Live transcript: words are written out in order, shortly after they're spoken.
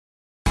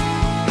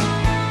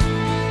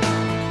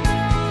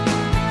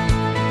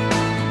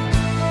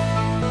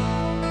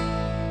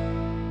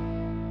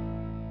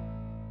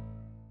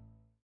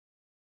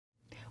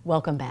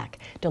Welcome back.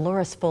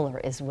 Dolores Fuller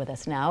is with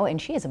us now,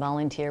 and she is a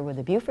volunteer with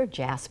the Beaufort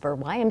Jasper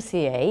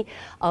YMCA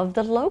of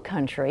the Low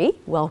Country.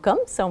 Welcome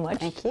so much.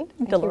 Thank you.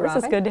 Dolores,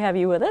 it's good to have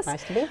you with us.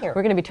 Nice to be here.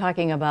 We're going to be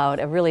talking about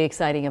a really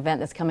exciting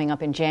event that's coming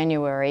up in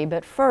January,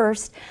 but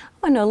first,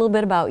 I want to know a little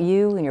bit about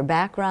you and your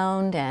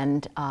background,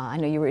 and I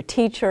know you were a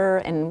teacher,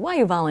 and why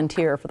you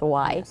volunteer for the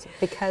Y. Yes,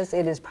 because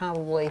it is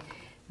probably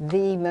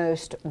the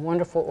most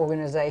wonderful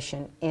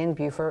organization in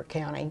Beaufort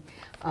County.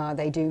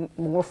 They do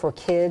more for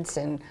kids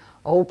and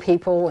old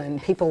people and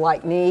people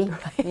like me.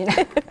 Right. You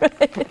know,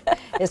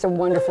 it's a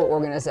wonderful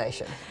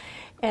organization.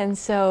 And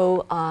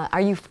so,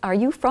 are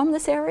you from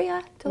this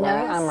area,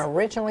 Dolores? No, I'm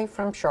originally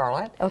from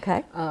Charlotte.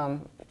 Okay.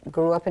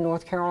 Grew up in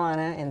North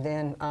Carolina, and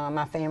then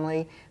my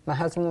family, my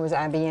husband was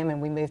IBM, and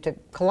we moved to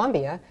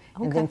Columbia,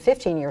 and then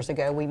 15 years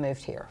ago we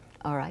moved here.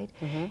 All right.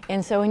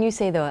 And so when you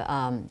say the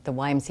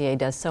YMCA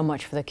does so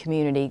much for the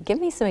community, give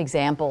me some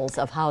examples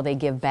of how they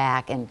give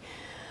back and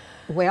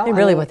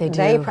really what they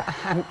do.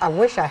 I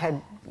wish I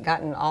had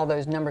gotten all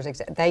those numbers.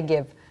 They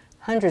give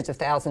hundreds of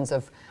thousands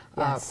of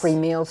free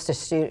meals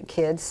to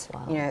kids,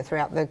 you know,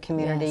 throughout the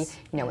community. Yes.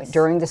 You know,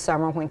 during the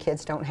summer when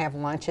kids don't have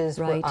lunches,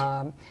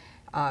 right.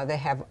 They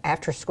have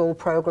after-school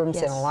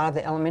programs in a lot of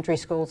the elementary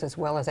schools, as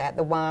well as at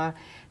the Y.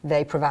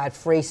 They provide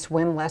free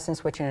swim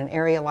lessons, which in an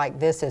area like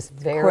this is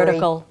very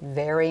critical,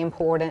 very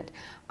important.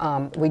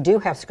 We do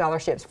have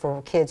scholarships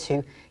for kids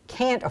who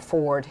can't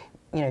afford,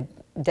 you know,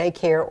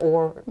 daycare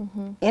or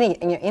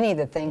any of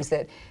the things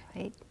that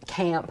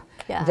camp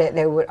that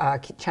they would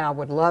child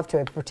would love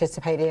to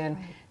participate in.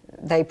 Right.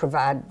 They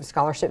provide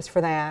scholarships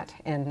for that,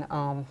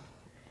 and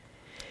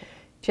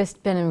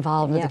just been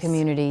involved with the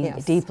community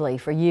deeply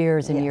for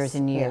years and years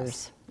and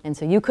years. And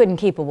so you couldn't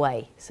keep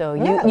away. So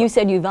you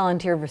said you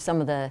volunteered for some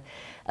of the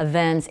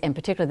events, and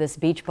particularly this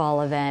beach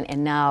ball event,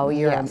 and now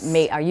you're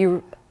are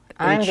you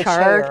I'm the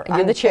chair.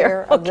 You're the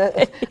chair.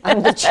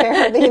 I'm the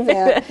chair of the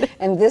event,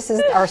 and this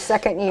is our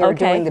second year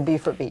doing the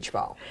Beaufort Beach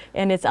Ball.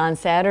 And it's on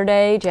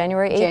Saturday,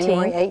 January 18th.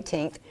 January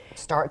 18th.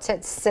 Starts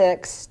at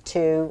 6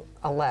 to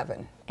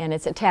 11. And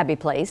it's at Tabby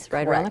Place,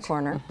 right around the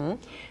corner.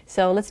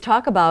 So let's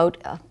talk about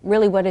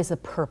really what is the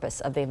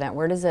purpose of the event.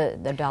 Where does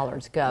the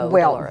dollars go,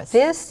 Dolores?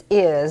 This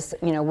is,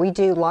 you know, we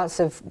do lots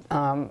of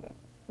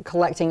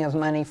collecting of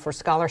money for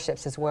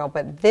scholarships as well,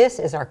 but this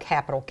is our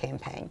capital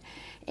campaign.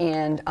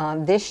 And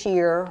this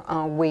year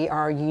we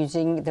are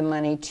using the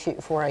money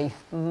for a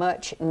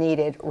much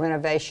needed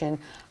renovation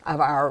of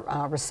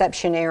our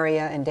reception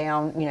area and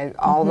down, you know,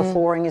 all the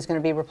flooring is going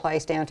to be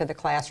replaced down to the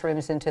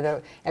classrooms, into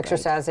the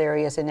exercise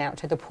areas and out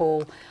to the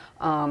pool.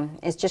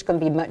 It's just going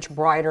to be much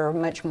brighter,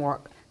 much more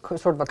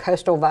sort of a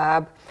coastal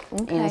vibe.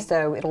 And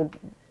so it'll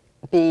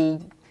be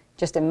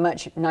just a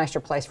much nicer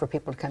place for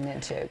people to come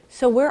into.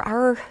 So where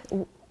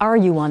are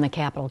you on the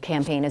capital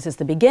campaign? Is this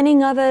the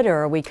beginning of it, or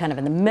are we kind of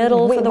in the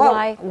middle for the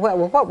Y?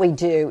 Well, what we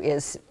do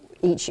is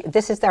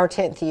this is our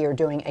 10th year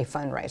doing a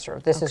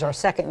fundraiser. This is our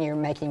second year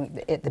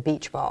making it the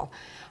beach ball.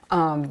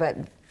 But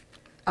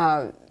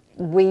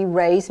we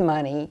raise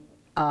money,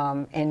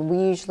 and we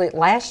usually,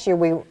 last year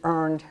we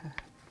earned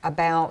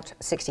about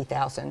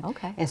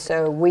 $60,000. And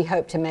so we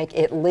hope to make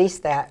at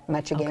least that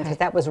much again, because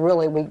that was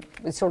really,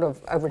 we sort of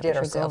overdid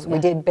ourselves. We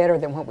did better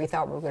than what we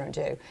thought we were going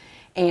to do.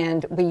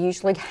 And we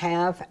usually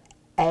have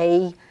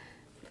a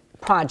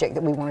project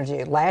that we want to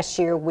do. Last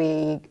year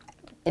we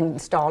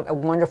installed a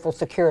wonderful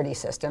security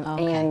system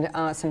and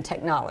some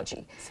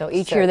technology. So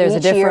each year there's a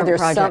different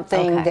there's project.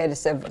 Something that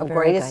is of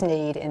greatest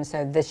need, and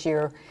so this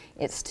year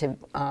it's to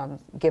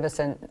give us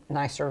a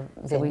nicer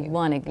venue. So we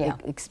want to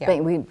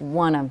expand. We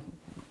want to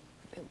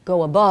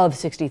go above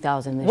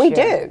 60,000 this year. We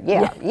do,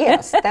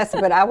 yes. That's,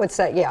 but I would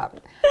say,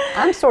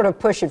 I'm sort of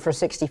pushing for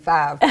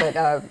 65,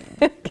 but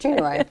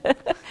anyway.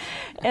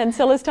 And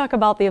so let's talk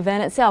about the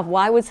event itself.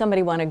 Why would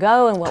somebody want to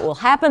go, and what will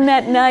happen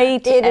that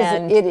night? It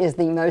is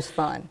the most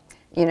fun.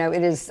 You know,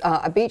 it is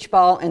a beach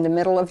ball in the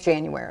middle of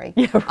January.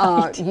 You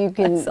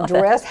can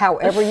dress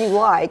however you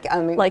like.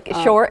 I mean, like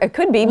short, it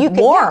could be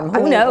warm.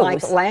 Who knows?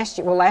 Like last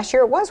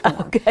year it was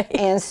warm.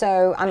 And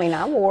so, I mean,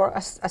 I wore a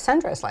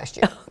sundress last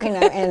year. You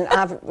know,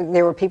 and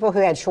there were people who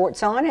had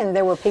shorts on, and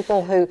there were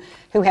people who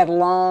had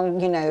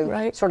long, you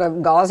know, sort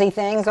of gauzy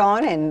things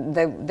on, and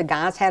the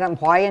guys had on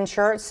Hawaiian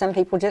shirts. Some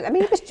people just, I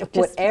mean, it was just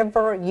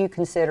whatever you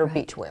consider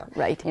beach wear.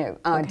 You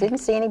know, didn't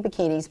see any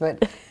bikinis,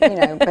 but you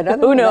know, but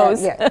other who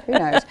knows? Who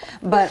knows?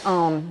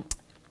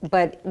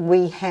 But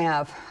we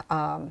have,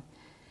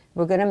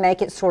 we're going to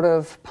make it sort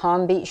of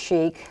Palm Beach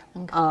chic.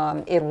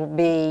 It'll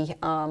be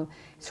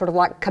sort of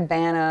like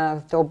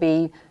cabana. There'll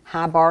be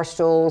high bar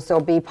stools.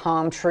 There'll be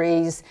palm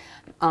trees.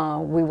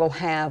 We will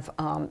have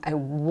a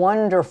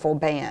wonderful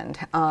band.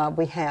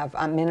 We have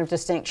Men of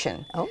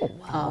Distinction. Oh,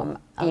 wow.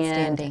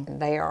 Outstanding. And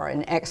they are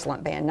an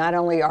excellent band. Not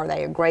only are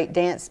they a great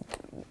dance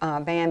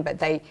band, but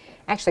they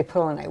actually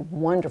put on a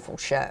wonderful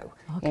show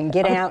and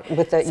get out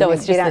with the,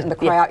 get out in the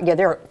crowd. Yeah,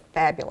 they're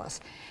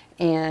fabulous.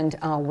 And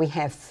we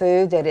have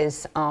food that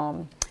is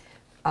done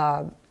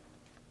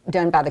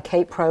by the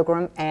CAPE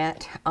program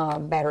at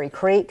Battery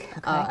Creek.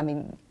 I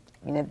mean,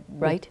 you know,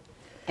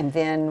 and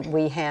then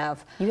we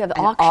have you have the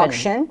an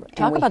auction.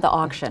 Talk about the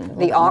auction.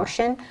 The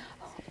auction.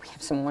 We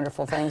have some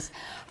wonderful things.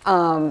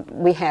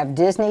 We have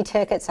Disney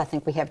tickets. I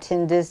think we have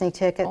 10 Disney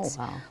tickets.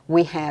 Oh, wow.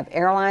 We have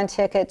airline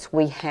tickets.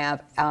 We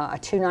have a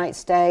 2-night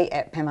stay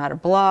at Palmetto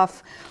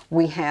Bluff.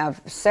 We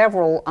have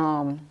several,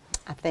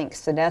 I think,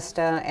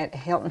 Sedesta at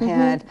Hilton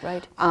Head.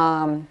 Right.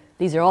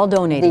 These are all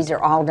donated. These are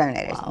all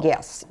donated. Wow.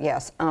 Yes,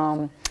 yes.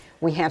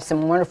 We have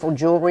some wonderful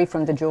jewelry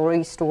from the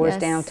jewelry stores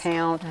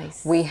downtown.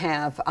 Nice. We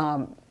have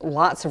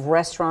lots of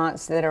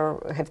restaurants that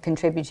have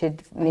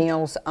contributed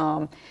meals.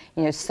 You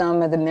know,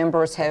 some of the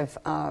members have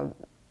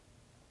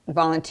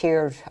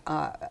volunteered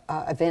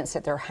events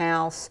at their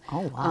house.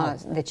 Oh, wow.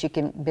 That you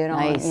can bid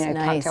on. You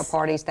know, cocktail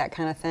parties, that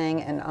kind of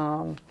thing. And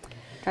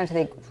trying to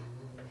think.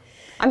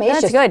 I mean,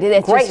 it's That's just good.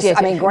 That's great.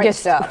 just, I mean, great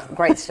stuff.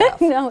 Great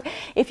stuff. No,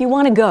 if you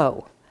want to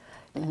go,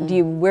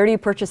 where do you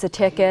purchase a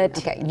ticket?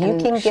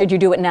 Okay, should you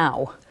do it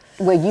now?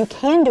 Well, you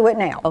can do it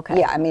now. Okay.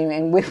 Yeah, I mean,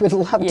 and we would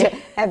love to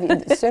have you,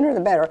 the sooner the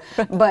better.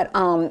 But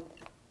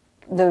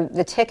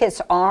the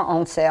tickets are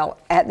on sale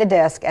at the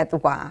desk at the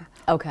Y.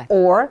 Okay.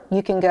 Or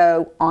you can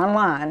go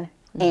online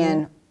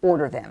and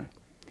order them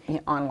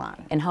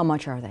online. And how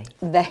much are they?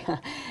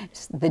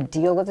 It's the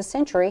deal of the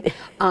century.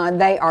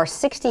 They are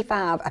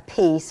 $65 a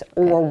piece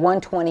or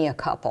 $120 a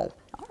couple.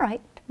 All right.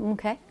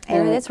 Okay.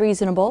 And that's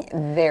reasonable.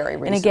 Very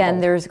reasonable. And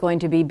again, there's going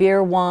to be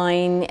beer,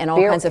 wine, and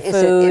all kinds of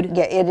food.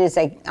 It is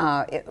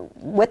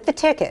with the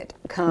ticket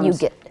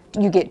comes.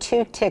 You get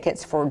 2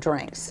 tickets for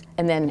drinks.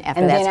 And then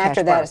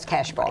after that, it's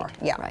cash bar. Right.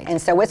 Yeah. Right.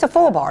 And so it's a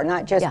full bar,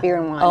 not just beer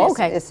and wine. Oh,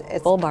 okay. It's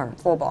full bar.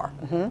 Full bar.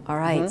 All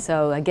right.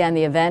 So again,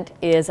 the event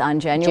is on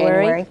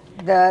January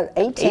the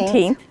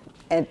 18th.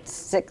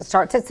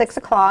 Starts at 6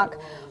 o'clock.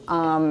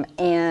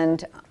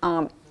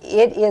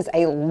 It is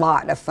a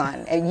lot of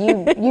fun.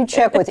 You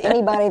check with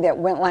anybody that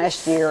went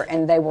last year,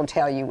 and they will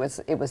tell you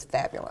it was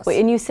fabulous. Well,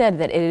 and you said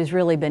that it has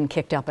really been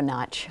kicked up a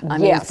notch. I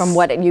mean, from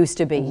what it used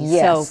to be.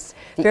 Yes. So,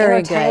 the very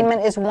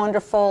entertainment is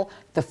wonderful.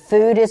 The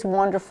food is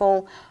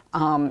wonderful.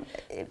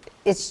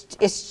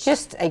 It's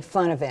just a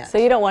fun event. So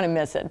you don't want to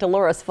miss it.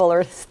 Dolores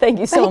Fuller, thank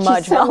you so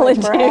much,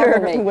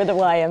 volunteering with the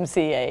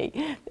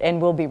YMCA.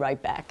 And we'll be right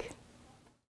back.